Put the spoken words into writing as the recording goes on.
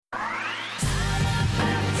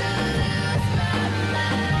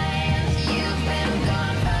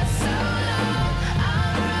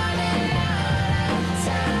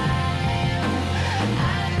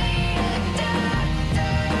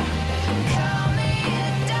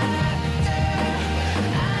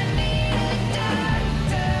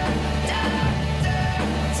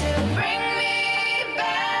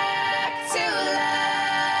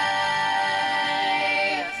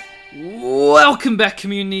Welcome back,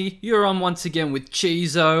 community. You're on once again with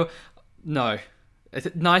Chizo. No.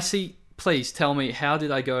 Nicey, please tell me, how did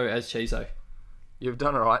I go as Chizo? You've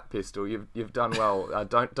done all right, Pistol. You've done well.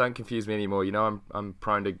 Don't confuse me anymore. You know I'm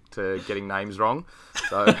prone to getting names wrong.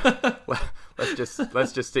 So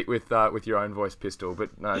let's just stick with your own voice, Pistol.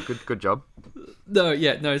 But no, good job. No,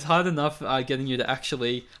 it's hard enough getting you to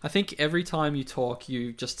actually... I think every time you talk,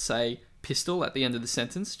 you just say pistol at the end of the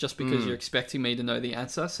sentence, just because you're expecting me to know the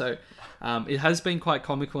answer. So it has been quite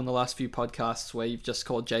comical in the last few podcasts where you've just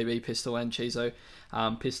called JB Pistol and Chizo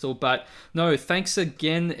Pistol. But no, thanks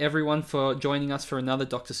again, everyone, for joining us for another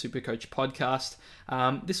Dr. Supercoach podcast.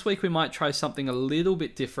 This week we might try something a little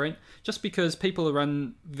bit different, just because people are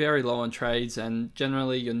running very low on trades, and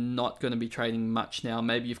generally you're not going to be trading much now.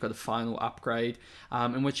 Maybe you've got a final upgrade,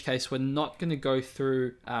 in which case we're not going to go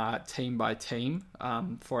through team by team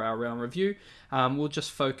for our round review. We'll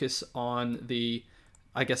just focus on the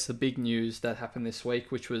big news that happened this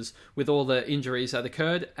week, which was with all the injuries that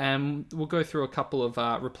occurred. And we'll go through a couple of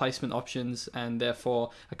replacement options, and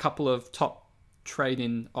therefore a couple of top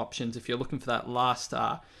trade-in options if you're looking for that last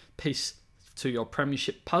piece to your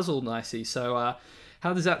premiership puzzle, Nicey. So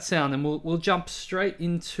how does that sound? And we'll jump straight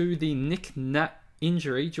into the Nick Nat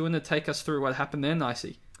injury. Do you want to take us through what happened there,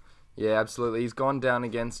 Nicey? Yeah, absolutely. He's gone down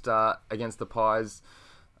against the Pies.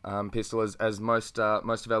 Pistol, as most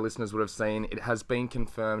of our listeners would have seen, it has been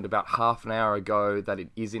confirmed about half an hour ago that it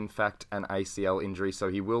is in fact an ACL injury, so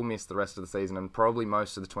he will miss the rest of the season and probably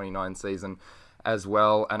most of the 29 season as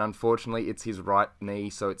well. And unfortunately, it's his right knee,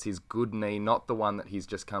 so it's his good knee, not the one that he's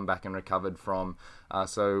just come back and recovered from.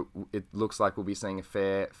 So it looks like we'll be seeing a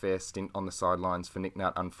fair stint on the sidelines for Nick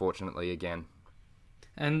Nat, unfortunately, again.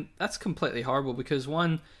 And that's completely horrible because,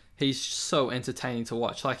 one, he's so entertaining to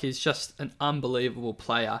watch. Like, he's just an unbelievable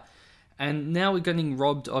player. And now we're getting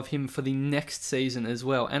robbed of him for the next season as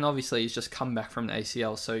well. And obviously, he's just come back from an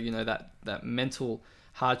ACL. So, you know, that mental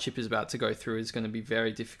hardship is about to go through is going to be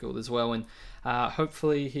very difficult as well. And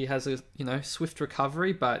hopefully he has a, swift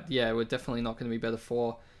recovery. But yeah, we're definitely not going to be better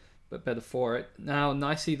for it. Now,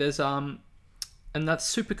 Nicey, there's and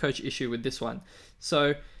that's Supercoach issue with this one.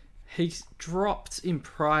 So he's dropped in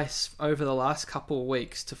price over the last couple of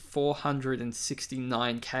weeks to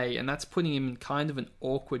 469k, and that's putting him in kind of an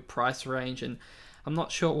awkward price range, and I'm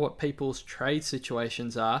not sure what people's trade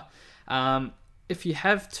situations are. If you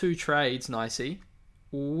have two trades, Nicey,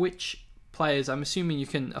 which players, I'm assuming you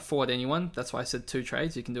can afford anyone, that's why I said two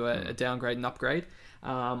trades, you can do a downgrade and upgrade.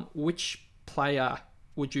 Which player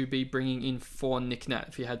would you be bringing in for Nick Nat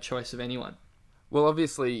if you had choice of anyone? Well,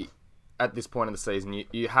 obviously, at this point in the season,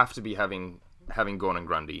 you have to be having Gawn and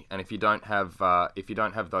Grundy, and if you don't have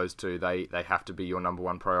those two, they have to be your number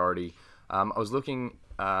one priority. I was looking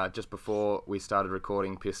just before we started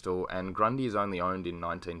recording, Pistol, and Grundy is only owned in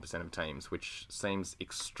 19% of teams, which seems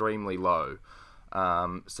extremely low.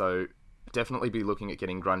 So definitely be looking at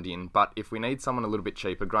getting Grundy in. But if we need someone a little bit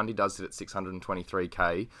cheaper, Grundy does sit at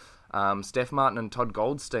 623k. Steph Martin and Todd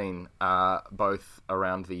Goldstein are both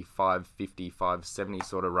around the 550, 570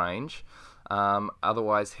 sort of range.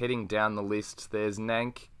 Otherwise, heading down the list, there's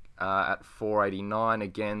Nank at 489.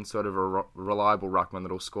 Again, sort of a reliable ruckman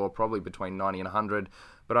that'll score probably between 90 and 100.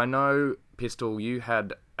 But I know, Pistol, you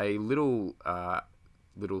had a little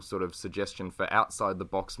sort of suggestion for outside the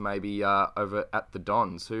box, maybe over at the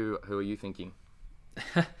Dons. Who are you thinking?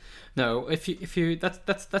 No, if you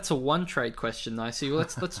that's a one trade question, Nicey.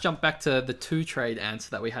 Let's jump back to the two trade answer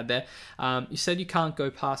that we had there. You said you can't go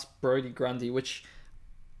past Brodie Grundy, which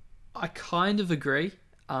I kind of agree.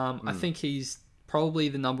 I think he's probably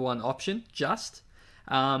the number one option,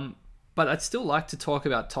 but I'd still like to talk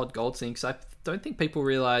about Todd Goldstein because I don't think people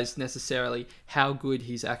realise necessarily how good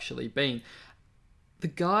he's actually been. The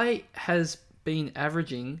guy has been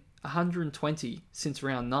averaging 120 since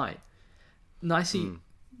round 9. Nicey,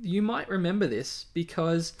 you might remember this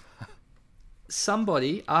because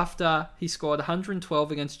somebody, after he scored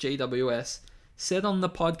 112 against GWS, said on the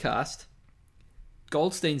podcast,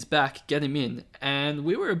 Goldstein's back, get him in. And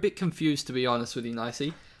we were a bit confused, to be honest with you,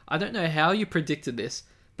 Nicey. I don't know how you predicted this,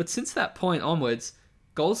 but since that point onwards,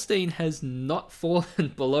 Goldstein has not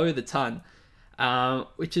fallen below the ton,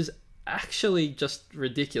 which is actually just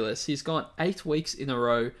ridiculous. He's gone 8 weeks in a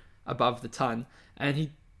row above the ton, and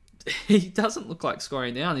he doesn't look like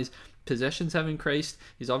scoring down. His possessions have increased.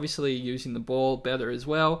 He's obviously using the ball better as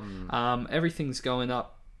well. Everything's going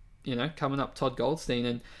up, coming up Todd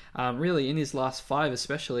Goldstein. And really in his last 5,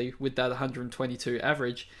 especially with that 122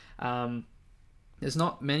 average, there's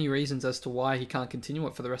not many reasons as to why he can't continue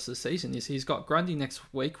it for the rest of the season. He's got Grundy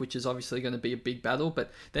next week, which is obviously going to be a big battle,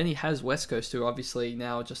 but then he has West Coast, who obviously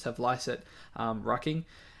now just have Lycett rucking.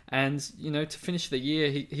 And, to finish the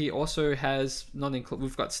year, he also has,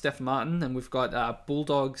 we've got Steph Martin, and we've got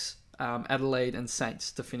Bulldogs, Adelaide and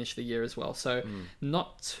Saints to finish the year as well. So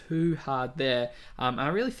not too hard there. I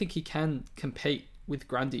really think he can compete with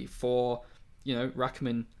Grundy for,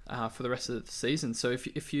 ruckman for the rest of the season. So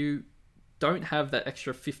if you don't have that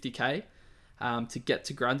extra 50k to get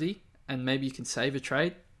to Grundy, and maybe you can save a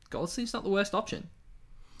trade, Goldstein's not the worst option.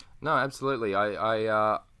 No, absolutely.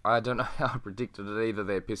 I don't know how I predicted it either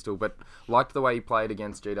there, Pistol, but liked the way he played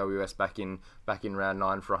against GWS back in round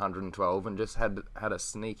 9 for 112, and just had a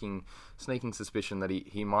sneaking suspicion that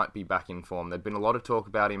he might be back in form. There'd been a lot of talk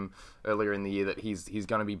about him earlier in the year that he's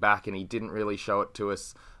going to be back, and he didn't really show it to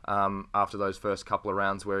us after those first couple of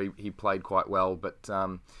rounds where he played quite well. But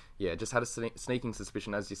just had a sneaking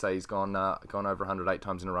suspicion. As you say, he's gone over 108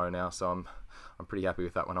 times in a row now, so I'm pretty happy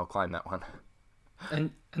with that one. I'll claim that one.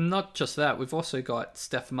 And not just that, we've also got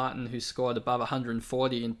Steph Martin, who scored above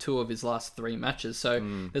 140 in 2 of his last 3 matches. So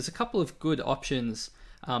there's a couple of good options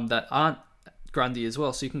that aren't Grundy as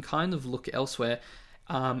well. So you can kind of look elsewhere.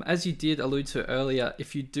 As you did allude to earlier,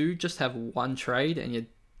 if you do just have one trade and you're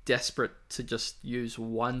desperate to just use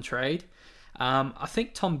one trade, I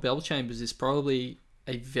think Tom Bellchambers is probably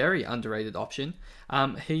a very underrated option.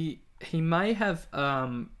 He may have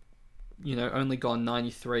only gone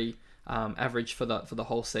 93 average for the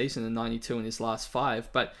whole season and 92 in his last 5,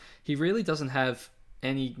 but he really doesn't have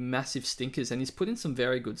any massive stinkers, and he's put in some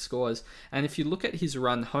very good scores. And if you look at his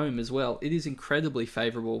run home as well, it is incredibly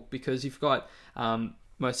favourable, because you've got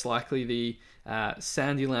most likely the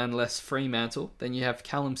Sandiland less Fremantle, then you have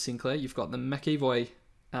Callum Sinclair, you've got the McEvoy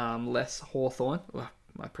less Hawthorn,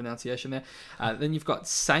 my pronunciation there, then you've got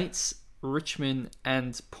Saints, Richmond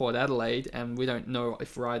and Port Adelaide, and we don't know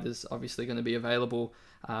if Ryder's obviously going to be available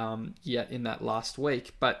yet in that last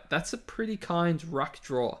week, but that's a pretty kind ruck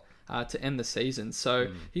draw to end the season.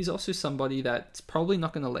 So he's also somebody that's probably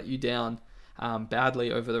not going to let you down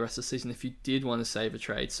badly over the rest of the season if you did want to save a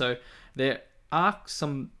trade. So there are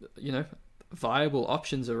some viable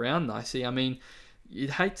options around Nicey. I mean,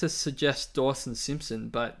 you'd hate to suggest Dawson Simpson,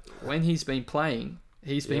 but when he's been playing,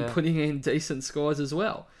 he's been putting in decent scores as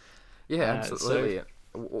well. Yeah, absolutely.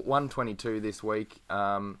 122 this week.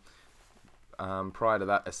 Prior to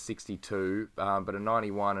that, a 62, but a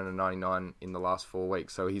 91 and a 99 in the last 4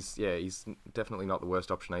 weeks. So he's definitely not the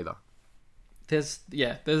worst option either.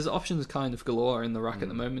 There's options kind of galore in the ruck at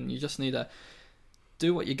the moment. You just need to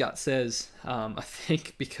do what your gut says, I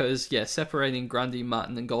think, because separating Grundy,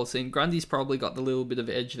 Martin and Goldstein, Grundy's probably got the little bit of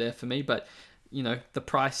edge there for me, but the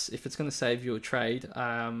price, if it's going to save you a trade,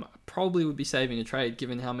 probably would be saving a trade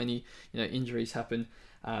given how many injuries happen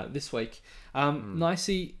this week.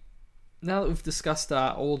 Nicey, now that we've discussed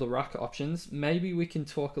all the ruck options, maybe we can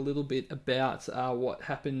talk a little bit about what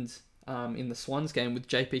happened in the Swans game with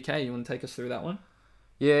JPK. You want to take us through that one?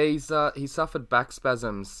 Yeah, he suffered back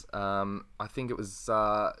spasms. I think it was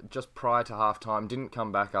just prior to halftime. Didn't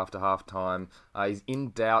come back after halftime. He's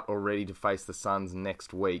in doubt already to face the Suns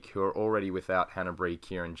next week, who are already without Hanbury,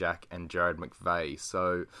 Kieran Jack, and Jared McVeigh.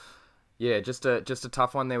 So, yeah, just a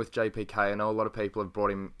tough one there with JPK. I know a lot of people have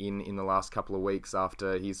brought him in the last couple of weeks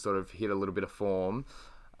after he's sort of hit a little bit of form.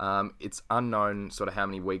 It's unknown sort of how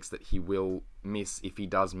many weeks that he will miss, if he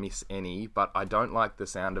does miss any, but I don't like the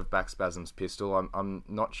sound of back spasms, Pistol. I'm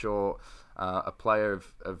not sure a player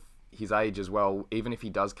of his age as well, even if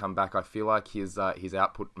he does come back, I feel like his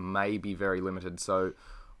output may be very limited. So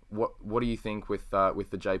what do you think with the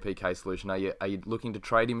JPK solution? Are you looking to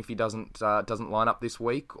trade him if he doesn't line up this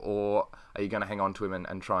week, or are you going to hang on to him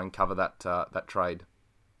and try and cover that trade?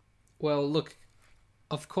 Well, look,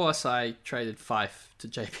 of course I traded Fife to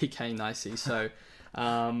JPK Nicey, so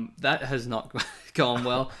that has not gone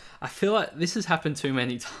well. I feel like this has happened too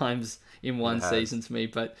many times in one season to me,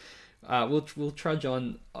 but we'll trudge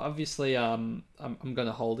on. Obviously, I'm going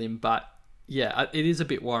to hold him, but yeah, it is a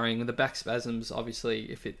bit worrying. The back spasms,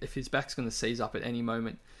 obviously, if his back's going to seize up at any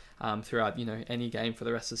moment throughout any game for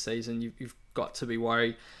the rest of the season, you've got to be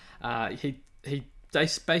worried. He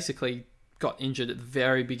basically got injured at the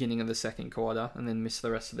very beginning of the second quarter and then missed the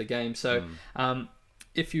rest of the game. So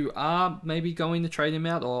if you are maybe going to trade him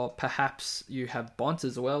out, or perhaps you have Bont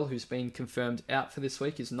as well, who's been confirmed out for this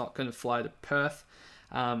week, is not going to fly to Perth,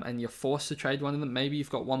 and you're forced to trade one of them, maybe you've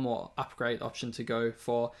got one more upgrade option to go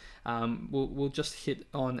for. We'll just hit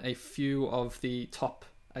on a few of the top,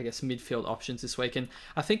 I guess, midfield options this week, and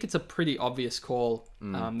I think it's a pretty obvious call,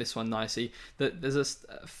 this one, Nicey. There's a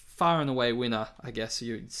far and away winner, I guess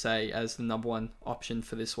you'd say, as the number one option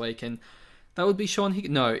for this week, and that would be Sean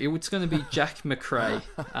Higgins. No, it's going to be Jack Macrae.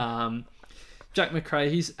 Jack Macrae,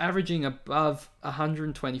 he's averaging above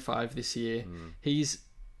 125 this year. He's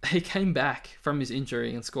he came back from his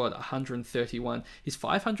injury and scored 131. He's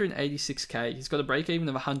 586k. He's got a break even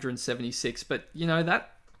of 176. But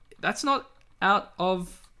that's not out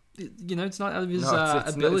of it's not out of his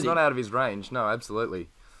ability. It's not out of his range. No, absolutely.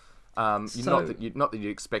 Not that you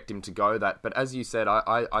expect him to go that, but as you said,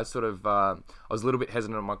 I sort of I was a little bit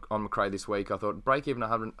hesitant on McRae this week. I thought break even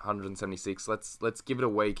 176. Let's give it a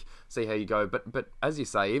week, see how you go. But as you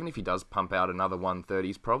say, even if he does pump out another 130,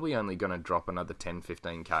 he's probably only going to drop another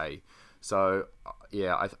 10-15k. So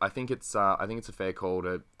yeah, I think it's a fair call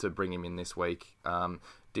to bring him in this week.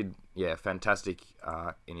 Fantastic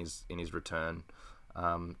in his return.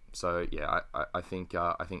 So yeah, I think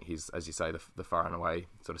he's, as you say, the far and away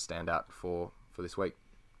sort of standout for this week.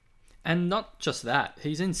 And not just that,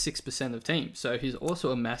 he's in 6% of teams, so he's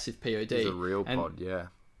also a massive POD. He's a real pod, yeah.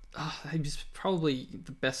 He's probably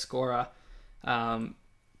the best scorer,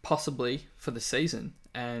 possibly for the season.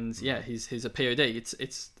 And yeah, he's a POD.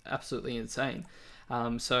 It's absolutely insane.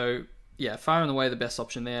 So yeah, far and away the best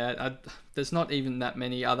option there. There's not even that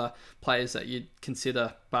many other players that you'd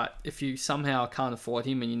consider, but if you somehow can't afford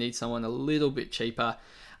him and you need someone a little bit cheaper,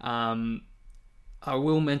 I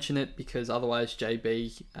will mention it because otherwise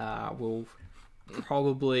JB will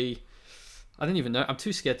probably... I don't even know. I'm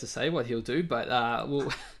too scared to say what he'll do, but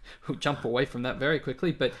we'll jump away from that very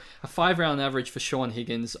quickly. But a 5-round average for Sean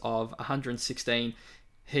Higgins of 116.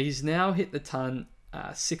 He's now hit the ton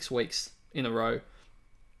 6 weeks in a row.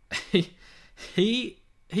 He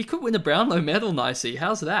could win a Brownlow medal, Nicey.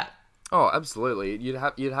 How's that? Oh, absolutely. You'd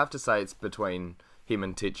have to say it's between him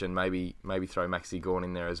and Titch, and maybe throw Maxi Gawn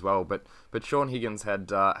in there as well. But Sean Higgins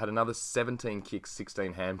had another 17 kicks,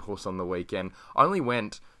 16 handballs on the weekend. Only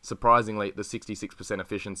went, surprisingly, at the 66%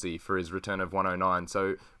 efficiency for his return of 109.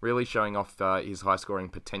 So really showing off his high scoring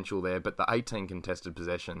potential there. But the 18 contested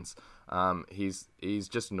possessions, he's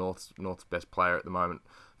just North's best player at the moment,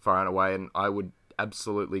 far and away. And I would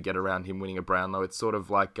absolutely get around him winning a Brownlow. It's sort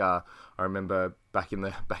of like I remember back in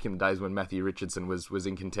the days when Matthew Richardson was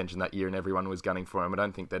in contention that year and everyone was gunning for him. I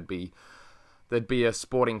don't think there'd be a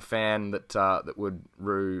sporting fan that would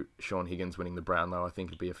rue Sean Higgins winning the Brownlow. I think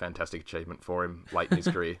it'd be a fantastic achievement for him late in his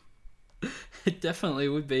career. It definitely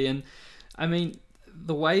would be, and I mean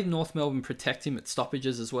the way North Melbourne protect him at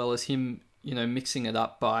stoppages, as well as him mixing it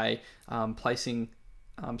up by placing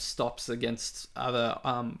stops against other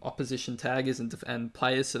opposition taggers and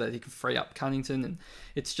players so that he can free up Cunnington, and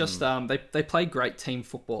it's just they play great team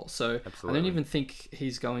football. So absolutely. I don't even think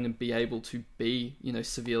he's going to be able to be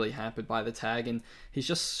severely hampered by the tag, and he's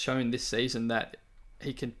just shown this season that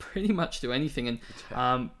he can pretty much do anything.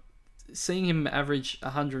 And seeing him average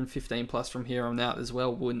 115 plus from here on out as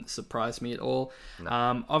well wouldn't surprise me at all.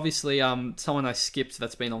 No. Obviously, someone I skipped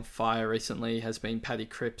that's been on fire recently has been Paddy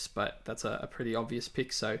Cripps, but that's a pretty obvious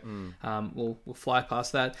pick, so we'll fly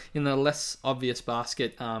past that. In the less obvious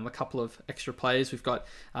basket, a couple of extra players. We've got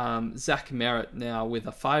Zach Merritt now with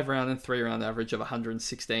a 5-round and 3-round average of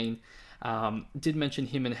 116. Did mention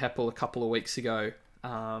him and Heppel a couple of weeks ago,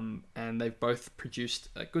 and they've both produced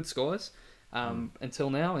good scores until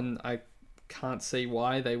now, and I can't see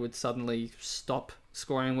why they would suddenly stop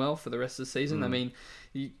scoring well for the rest of the season. I mean,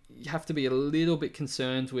 you have to be a little bit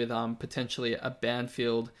concerned with potentially a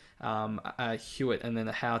Banfield, a Hewitt, and then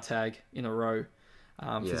a Howe tag in a row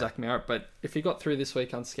for Zach Merritt. But if he got through this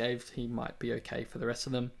week unscathed, he might be okay for the rest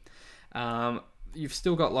of them. You've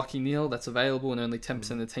still got Lachie Neale that's available, and only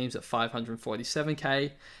 10% of the teams at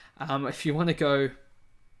 547k. If you want to go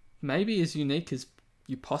maybe as unique as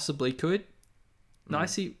you possibly could,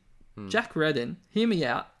 Nicey, Jack Redden, hear me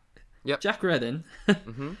out. Yep. Jack Redden,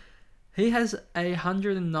 he has a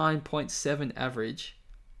 109.7 average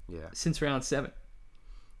since round 7.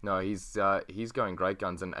 No, he's going great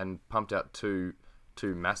guns and pumped out two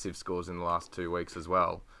massive scores in the last 2 weeks as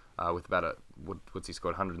well, with about what's he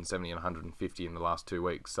scored, 170 and 150 in the last 2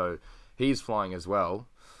 weeks. So he's flying as well.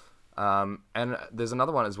 And there's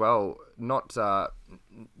another one as well, not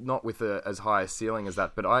with as high a ceiling as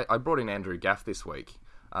that, but I brought in Andrew Gaff this week,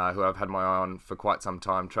 who I've had my eye on for quite some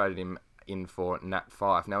time, traded him in for Nat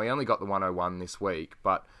Fyfe. Now, he only got the 101 this week,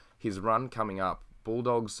 but his run coming up,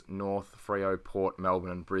 Bulldogs, North, Freo, Port,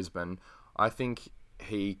 Melbourne and Brisbane, I think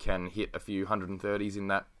he can hit a few 130s in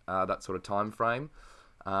that sort of time frame,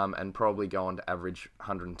 and probably go on to average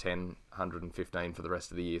 110, 115 for the rest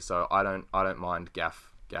of the year. So I don't mind Gaff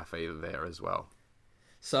either there as well.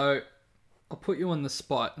 So I'll put you on the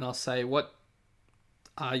spot and I'll say, what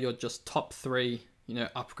are your just top 3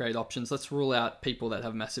 upgrade options? Let's rule out people that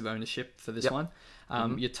have massive ownership for this one.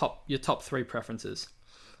 Your top 3 preferences.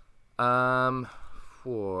 It's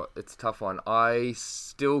a tough one. I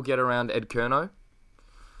still get around Ed Curnow.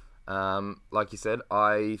 Like you said,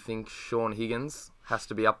 I think Sean Higgins has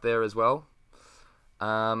to be up there as well.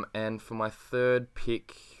 And for my third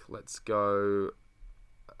pick, let's go...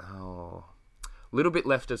 Oh, little bit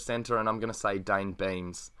left of centre, and I'm going to say Dane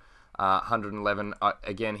Beams. 111.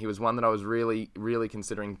 Again, he was one that I was really, really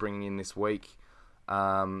considering bringing in this week.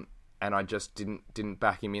 And I just didn't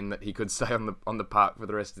back him in that he could stay on the park for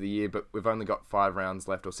the rest of the year. But we've only got 5 rounds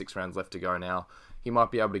left or 6 rounds left to go now. He might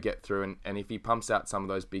be able to get through, and if he pumps out some of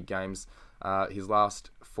those big games, his last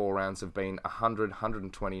 4 rounds have been 100,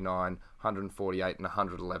 129, 148, and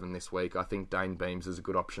 111 this week. I think Dane Beams is a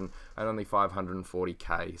good option at only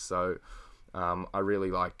 540k. So I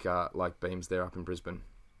really like Beams there up in Brisbane.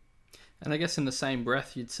 And I guess in the same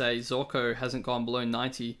breath, you'd say Zorko hasn't gone below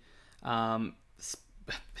 90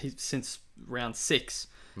 since round 6.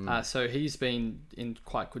 So he's been in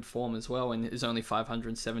quite good form as well, and is only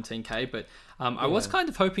 517k. But I was kind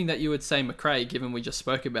of hoping that you would say McRae, given we just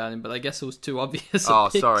spoke about him, but I guess it was too obvious.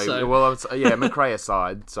 Sorry. So... Well, McRae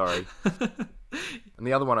aside, sorry. And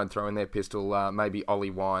the other one I'd throw in there, Pistol, maybe Ollie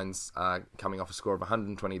Wines, coming off a score of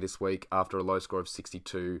 120 this week after a low score of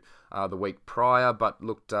 62 the week prior, but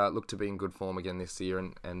looked to be in good form again this year,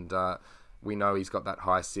 and we know he's got that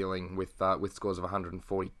high ceiling with scores of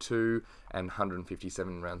 142 and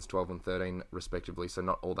 157 in rounds 12 and 13 respectively, so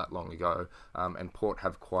not all that long ago. And Port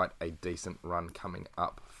have quite a decent run coming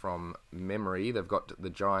up from memory. They've got the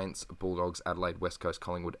Giants, Bulldogs, Adelaide, West Coast,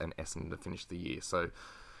 Collingwood and Essendon to finish the year. So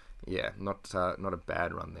yeah, not a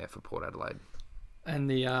bad run there for Port Adelaide. And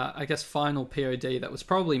the I guess final POD that was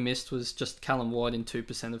probably missed was just Callum Ward in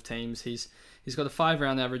 2% of teams. He's got a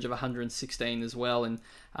 5-round average of 116 as well, and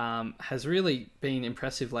has really been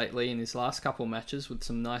impressive lately in his last couple of matches with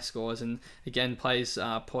some nice scores. And again, plays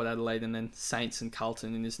Port Adelaide and then Saints and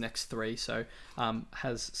Carlton in his next 3, so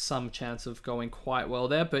has some chance of going quite well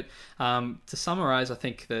there. But to summarise, I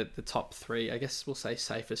think that the top 3, I guess we'll say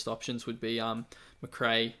safest options would be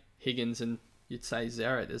McRae, Higgins, and you'd say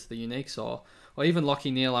Zeret as the uniques, or even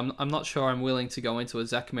Lachie Neale. I'm not sure I'm willing to go into a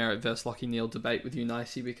Zach Merritt versus Lachie Neale debate with you,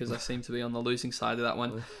 Nicey, because I seem to be on the losing side of that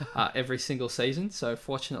one every single season. So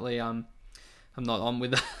fortunately, I'm not on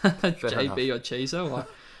with JB or Chizo.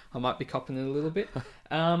 I might be copping it a little bit.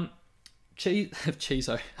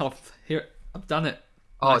 Chizo, I've done it.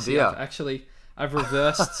 Oh Nicey, dear! I've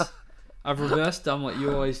reversed done what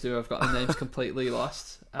you always do. I've got the names completely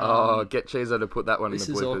lost. Get Chizo to put that one in the bloopers.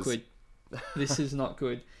 This is awkward. This is not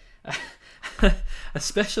good.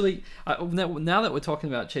 Especially now that we're talking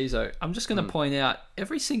about Chizo, I'm just going to point out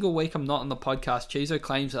every single week I'm not on the podcast, Chizo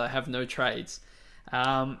claims that I have no trades.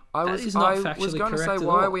 I was going to say,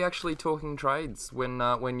 why are we actually talking trades when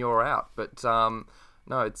you're out? But no,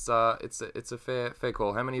 it's a fair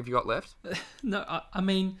call. How many have you got left? No, I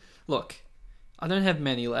mean, look, I don't have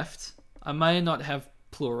many left. I may not have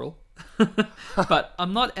plural. But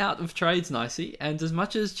I'm not out of trades, Nicey, and as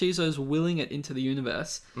much as Chizo's willing it into the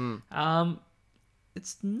universe,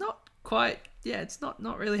 it's not quite. Yeah, it's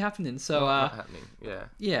not really happening. So not happening.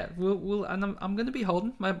 Yeah. We'll and I'm going to be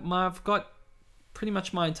holding. I've got pretty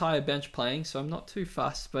much my entire bench playing, so I'm not too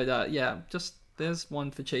fussed. But just there's one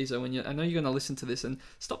for Chizo. I know you're going to listen to this and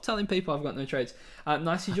stop telling people I've got no trades.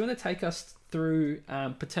 Nicey, do you want to take us through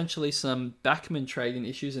potentially some backman trading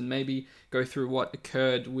issues and maybe go through what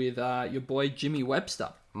occurred with your boy Jimmy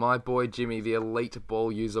Webster? My boy Jimmy, the elite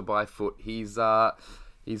ball user by foot. He's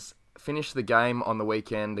finished the game on the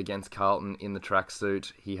weekend against Carlton in the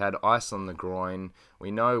tracksuit. He had ice on the groin. We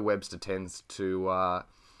know Webster tends to,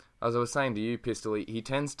 as I was saying to you, Pistol, he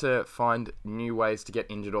tends to find new ways to get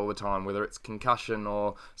injured all the time, whether it's concussion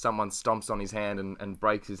or someone stomps on his hand and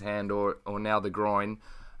breaks his hand, or now the groin.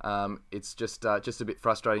 It's just a bit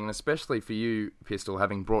frustrating, and especially for you, Pistol,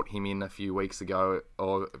 having brought him in a few weeks ago,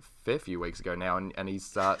 or a fair few weeks ago now, and he's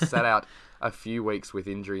sat out a few weeks with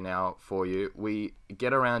injury now for you. We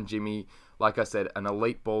get around Jimmy, like I said, an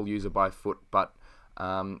elite ball user by foot, but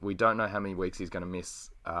we don't know how many weeks he's going to miss,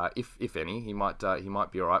 if any. He might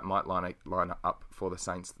be all right, might line up for the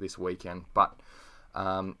Saints this weekend, but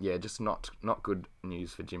just not good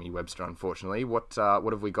news for Jimmy Webster, unfortunately. What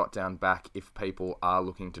have we got down back if people are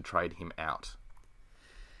looking to trade him out?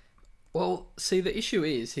 Well, see, the issue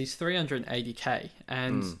is he's 380k,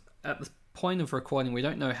 and at the point of recording, we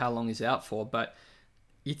don't know how long he's out for, but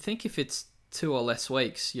you'd think if it's 2 or less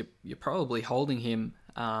weeks, you're probably holding him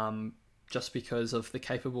just because of the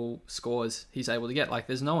capable scores he's able to get. Like,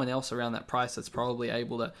 there's no one else around that price that's probably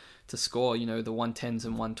able to score, the 110s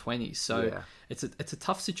and 120s. So it's a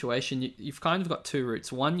tough situation. You've kind of got 2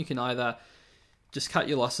 routes. One, you can either just cut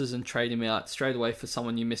your losses and trade him out straight away for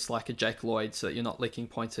someone you miss, like a Jake Lloyd, so that you're not leaking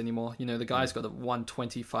points anymore. You know, the guy's got a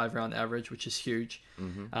 125 round average, which is huge.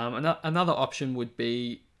 Another option would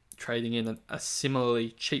be trading in a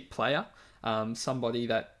similarly cheap player, somebody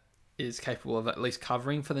that is capable of at least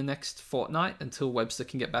covering for the next fortnight until Webster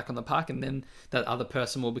can get back on the park, and then that other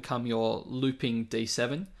person will become your looping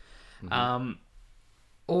D7.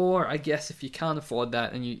 Or I guess if you can't afford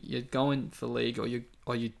that and you're going for league, or you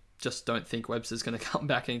just don't think Webster's going to come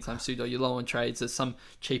back anytime soon, or you're low on trades, there's some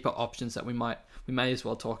cheaper options that we may as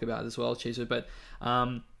well talk about as well, Cheezer. But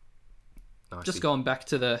just going back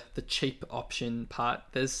to the cheap option part,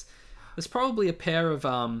 there's probably a pair of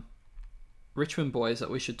Richmond boys that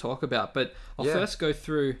we should talk about. But I'll first go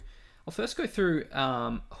through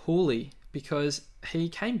Hooley, because he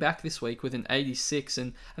came back this week with an 86,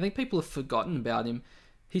 and I think people have forgotten about him.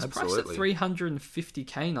 He's priced at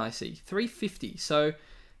 350k, nicey, 350. So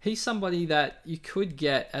he's somebody that you could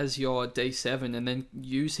get as your D7 and then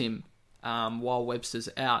use him while Webster's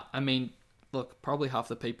out. I mean, look, probably half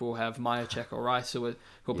the people have Myercheck or Rice who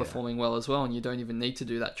are performing well as well, and you don't even need to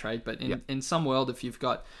do that trade. But in some world, if you've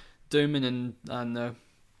got Dooman and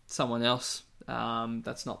someone else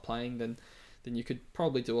that's not playing, then you could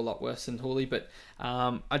probably do a lot worse than Hooley. But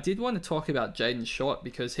I did want to talk about Jaden Short,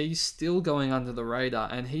 because he's still going under the radar,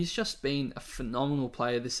 and he's just been a phenomenal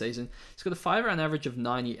player this season. He's got a 5-round average of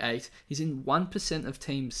 98. He's in 1% of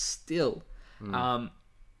teams still. And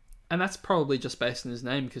that's probably just based on his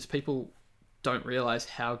name, because people don't realise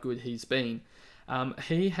how good he's been.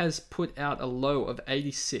 He has put out a low of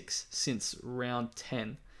 86 since round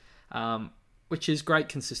 10, which is great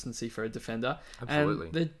consistency for a defender. Absolutely.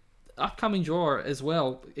 And the upcoming draw as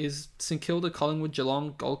well is St Kilda, Collingwood,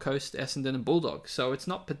 Geelong, Gold Coast, Essendon and Bulldogs. So it's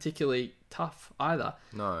not particularly tough either.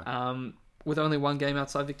 No. With only one game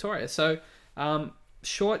outside Victoria. So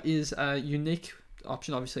Short is a unique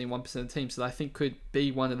option, obviously, in 1% of teams, that I think could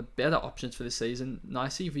be one of the better options for this season.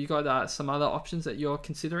 Nicey, have you got some other options that you're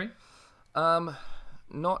considering? Not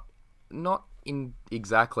in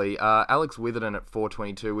exactly. Alex Witherden at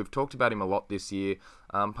 422. We've talked about him a lot this year.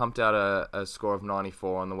 Pumped out a score of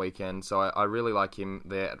 94 on the weekend, so I really like him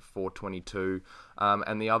there at 422.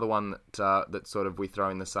 And the other one that sort of we throw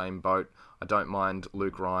in the same boat, I don't mind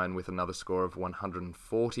Luke Ryan with another score of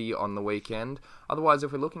 140 on the weekend. Otherwise,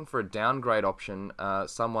 if we're looking for a downgrade option,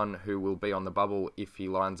 someone who will be on the bubble if he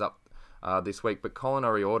lines up this week, but Colin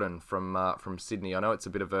O'Riordan from Sydney. I know it's a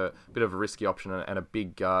bit of a risky option and a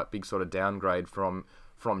big sort of downgrade from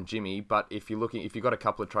Jimmy. But if you've got a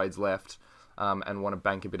couple of trades left and want to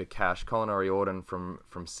bank a bit of cash, Colin O'Riordan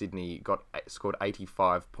from Sydney scored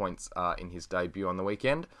 85 points in his debut on the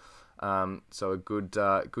weekend. So a good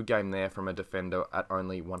game there from a defender at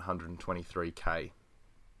only 123k.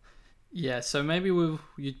 Yeah, so maybe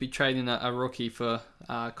you'd be trading a rookie for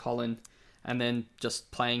Colin, and then just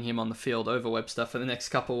playing him on the field over Webster for the next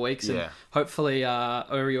couple of weeks. And hopefully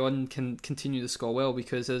O'Riordan can continue to score well,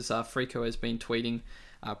 because as Frico has been tweeting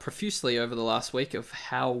profusely over the last week of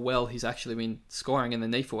how well he's actually been scoring in the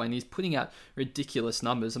NEAFL, and he's putting out ridiculous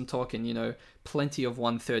numbers. I'm talking, plenty of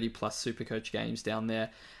 130 plus Supercoach games down there.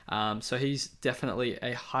 So he's definitely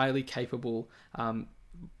a highly capable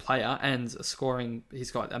player, and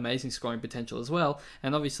he's got amazing scoring potential as well.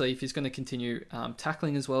 And obviously, if he's going to continue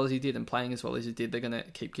tackling as well as he did and playing as well as he did, they're going to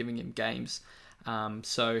keep giving him games.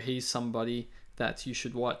 So he's somebody that you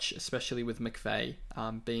should watch, especially with McVeigh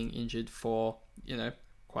being injured for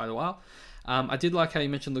quite a while. I did like how you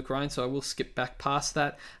mentioned Luke Ryan, so I will skip back past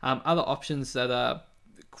that. Other options that are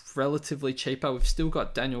relatively cheaper, we've still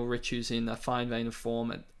got Daniel Rich, who's in a fine vein of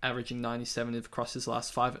form at averaging 97 across his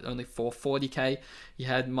last 5 at only 440k. You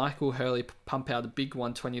had Michael Hurley pump out a big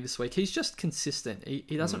 120 this week. He's just consistent.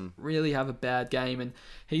 He doesn't really have a bad game, and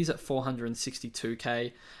he's at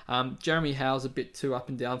 462k. Jeremy Howe's a bit too up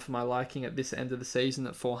and down for my liking at this end of the season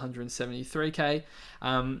at 473k.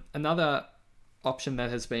 Another option that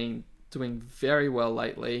has been doing very well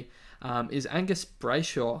lately is Angus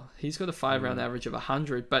Brayshaw. He's got a 5-round average of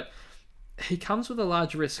 100, but he comes with a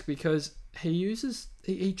large risk because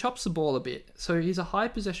he chops the ball a bit. So he's a high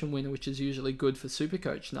possession winner, which is usually good for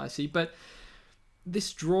Supercoach, nicey. But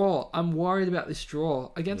this draw, I'm worried about this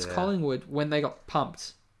draw. Against Collingwood, when they got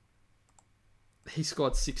pumped, he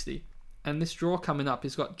scored 60. And this draw coming up,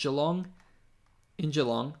 he's got Geelong in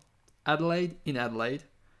Geelong, Adelaide in Adelaide.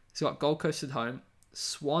 He's got Gold Coast at home,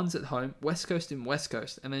 Swans at home, West Coast in West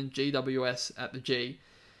Coast, and then GWS at the G.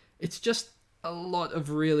 It's just a lot of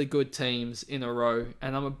really good teams in a row,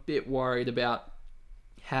 and I'm a bit worried about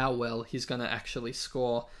how well he's going to actually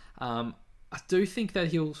score. I do think that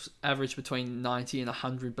he'll average between 90 and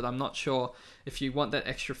 100, but I'm not sure if you want that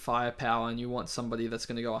extra firepower and you want somebody that's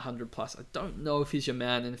going to go 100 plus. I don't know if he's your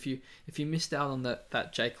man, and if you missed out on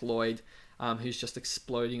that Jake Lloyd, who's just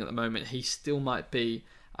exploding at the moment, he still might be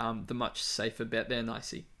the much safer bet there,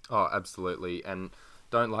 Nicey. Oh, absolutely, and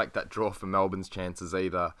don't like that draw for Melbourne's chances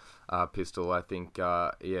either, Pistol. I think,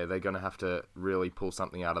 they're going to have to really pull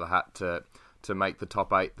something out of the hat to make the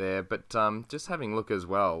top 8 there. But just having a look as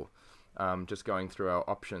well, just going through our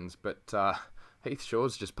options, but Heath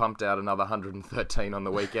Shaw's just pumped out another 113 on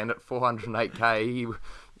the weekend at 408k.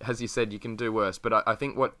 As you said, you can do worse. But I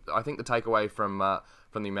think the takeaway from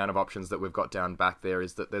the amount of options that we've got down back there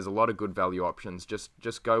is that there's a lot of good value options.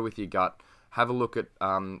 Just go with your gut. Have a look at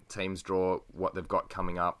teams draw, what they've got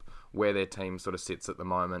coming up, where their team sort of sits at the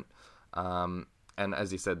moment. And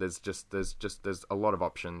as you said, there's a lot of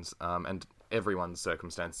options, and everyone's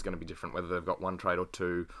circumstance is going to be different, whether they've got one trade or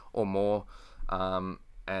two or more,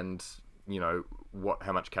 and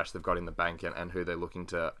how much cash they've got in the bank and who they're looking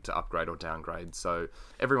to upgrade or downgrade. So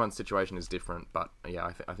everyone's situation is different, but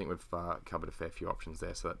yeah, I think we've covered a fair few options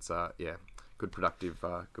there. So that's good productive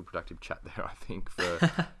chat there, I think,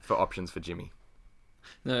 for options for Jimmy.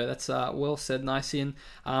 No, that's well said, Nicey.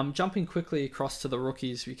 And jumping quickly across to the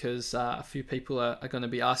rookies, because a few people are going to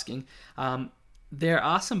be asking. There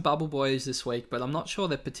are some bubble boys this week, but I'm not sure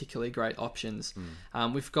they're particularly great options.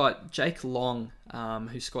 We've got Jake Long,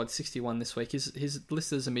 who scored 61 this week. He's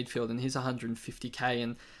listed as a midfield, and he's 150k,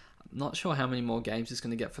 and I'm not sure how many more games he's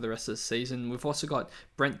going to get for the rest of the season. We've also got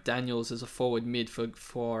Brent Daniels as a forward mid for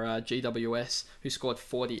GWS, who scored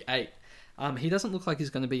 48. He doesn't look like he's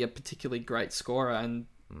going to be a particularly great scorer, and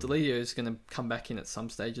Deledio is going to come back in at some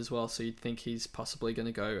stage as well, so you'd think he's possibly going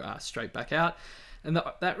to go straight back out. And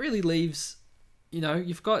that really leaves...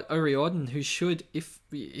 you've got O'Riordan, who should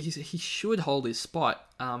hold his spot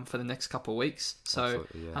for the next couple of weeks. So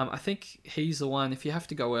yeah. I think he's the one. If you have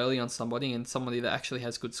to go early on somebody, and somebody that actually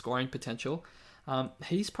has good scoring potential,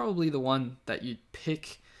 he's probably the one that you'd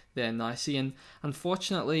pick there, Nicey. And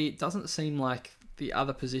unfortunately, it doesn't seem like the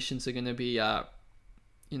other positions are going to be,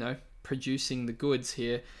 producing the goods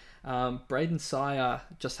here. Braden Sire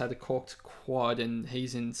just had a corked quad, and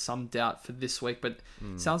he's in some doubt for this week, but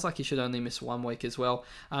sounds like he should only miss 1 week as well.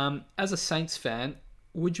 As a Saints fan,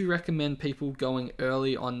 would you recommend people going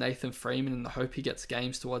early on Nathan Freeman in the hope he gets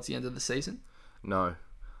games towards the end of the season? No,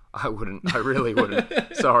 I wouldn't. I really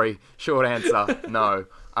wouldn't. Sorry, short answer, no.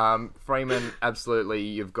 Freeman, absolutely.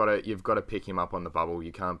 You've got to pick him up on the bubble.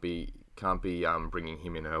 You can't be bringing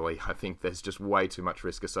him in early. I think there's just way too much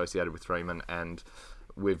risk associated with Freeman, and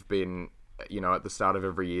we've been, at the start of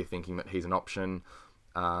every year thinking that he's an option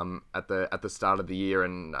at the start of the year,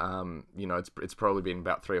 and it's probably been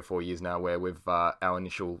about 3 or 4 years now where we've our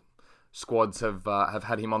initial squads have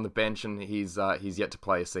had him on the bench, and he's yet to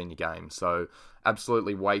play a senior game. So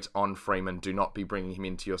absolutely wait on Freeman. Do not be bringing him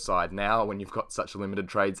into your side now when you've got such limited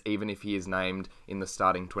trades. Even if he is named in the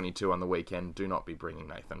starting 22 on the weekend, do not be bringing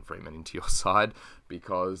Nathan Freeman into your side,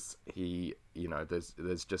 because he,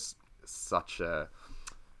 there's just such a...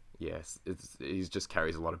 Yes, he just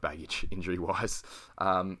carries a lot of baggage injury-wise.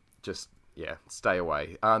 Stay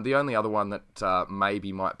away. The only other one that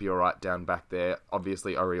maybe might be all right down back there,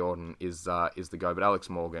 obviously O'Riordan is the go, but Alex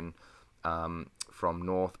Morgan from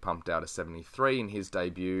North pumped out a 73 in his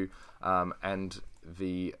debut, and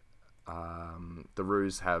the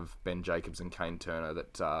Roos have Ben Jacobs and Kane Turner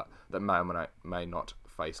that may or may not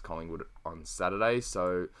face Collingwood on Saturday,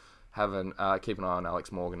 so keep an eye on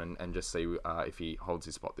Alex Morgan and just see if he holds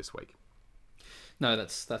his spot this week. No,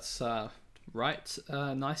 that's right,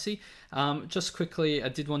 Nicey. Just quickly, I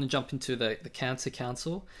did want to jump into the Cancer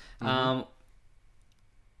Council. No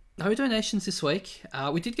donations this week.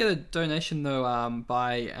 We did get a donation though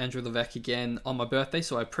by Andrew Levesque again on my birthday,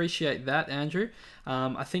 so I appreciate that, Andrew.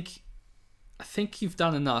 I think you've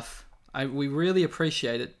done enough. We really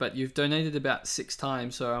appreciate it, but you've donated about 6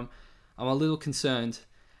 times, so I'm a little concerned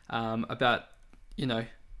about,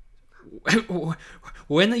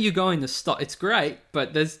 when are you going to stop? It's great,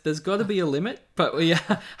 but there's got to be a limit. But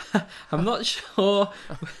I'm not sure.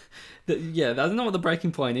 I don't know what the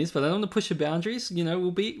breaking point is, but I don't want to push the boundaries.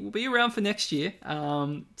 We'll be around for next year.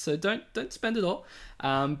 So don't spend it all.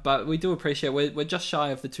 But we do appreciate we're just shy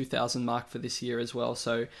of the 2,000 mark for this year as well.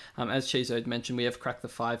 So as Chizo had mentioned, we have cracked the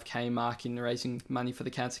 5k mark in raising money for the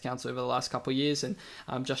Cancer Council over the last couple of years, and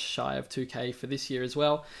just shy of 2k for this year as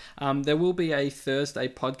well. There will be a Thursday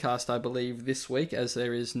podcast, I believe, this week, as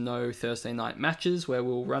there is no Thursday night matches, where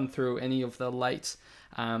we'll run through any of the late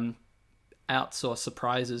outs or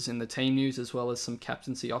surprises in the team news, as well as some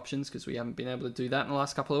captaincy options, because we haven't been able to do that in the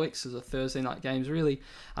last couple of weeks as the Thursday night games really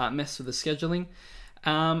messed with the scheduling.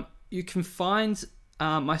 You can find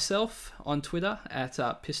myself on Twitter at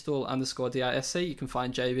pistol_DRSC. You can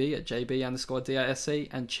find JB at JB_DRSC,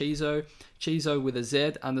 and Chizo with a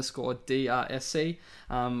Z _DRSC.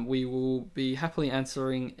 We will be happily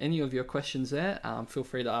answering any of your questions there. Feel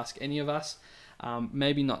free to ask any of us.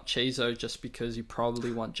 Maybe not Chizo, just because you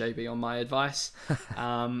probably want JB on my advice.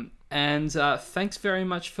 And thanks very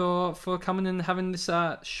much for coming and having this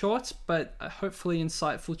short but hopefully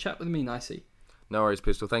insightful chat with me, Nicey. No worries,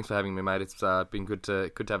 Pistol. Thanks for having me, mate. It's been good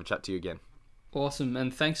to have a chat to you again. Awesome,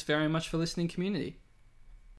 and thanks very much for listening, community.